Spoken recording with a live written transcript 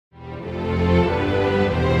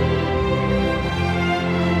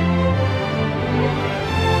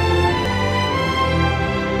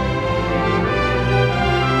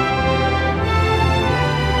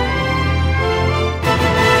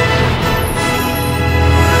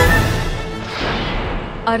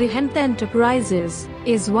Arihant Enterprises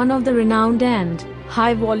is one of the renowned and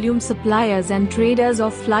high-volume suppliers and traders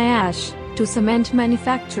of fly ash to cement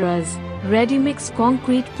manufacturers, ready-mix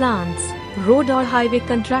concrete plants, road or highway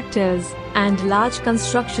contractors, and large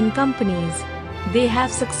construction companies. They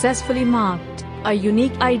have successfully marked a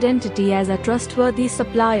unique identity as a trustworthy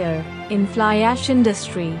supplier in fly ash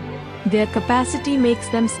industry. Their capacity makes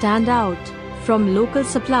them stand out from local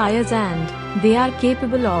suppliers, and they are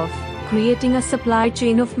capable of creating a supply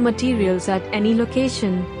chain of materials at any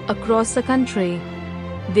location across the country.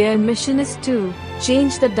 Their mission is to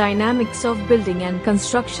change the dynamics of building and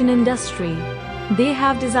construction industry. They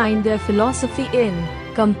have designed their philosophy in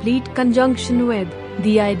complete conjunction with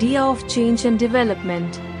the idea of change and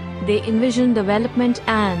development. They envision development,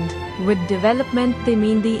 and with development they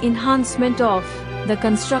mean the enhancement of the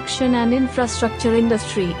construction and infrastructure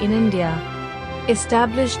industry in India.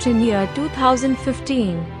 Established in year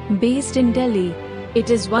 2015, based in Delhi, it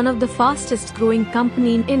is one of the fastest growing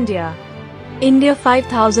company in India. India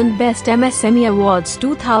 5000 Best MSME Awards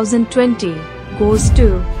 2020 goes to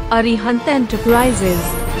Arihant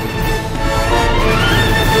Enterprises.